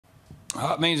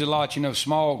It means a lot. You know,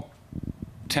 small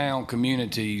town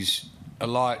communities, a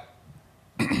lot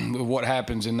of what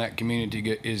happens in that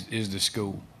community is the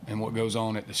school and what goes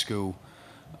on at the school.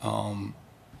 And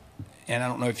I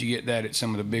don't know if you get that at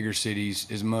some of the bigger cities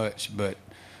as much, but,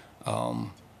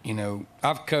 you know,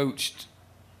 I've coached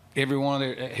every one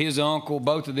of his uncle,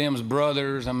 both of them's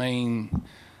brothers. I mean,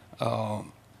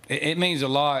 it means a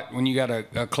lot when you got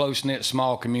a close-knit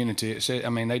small community. I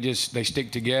mean, they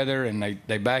stick together and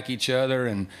they back each other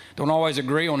and don't always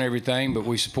agree on everything, but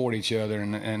we support each other,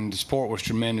 and the support was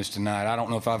tremendous tonight. I don't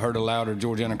know if I've heard a louder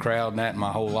Georgiana crowd than that in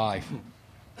my whole life.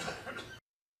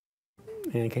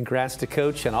 And congrats to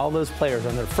Coach and all those players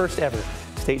on their first ever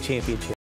state championship.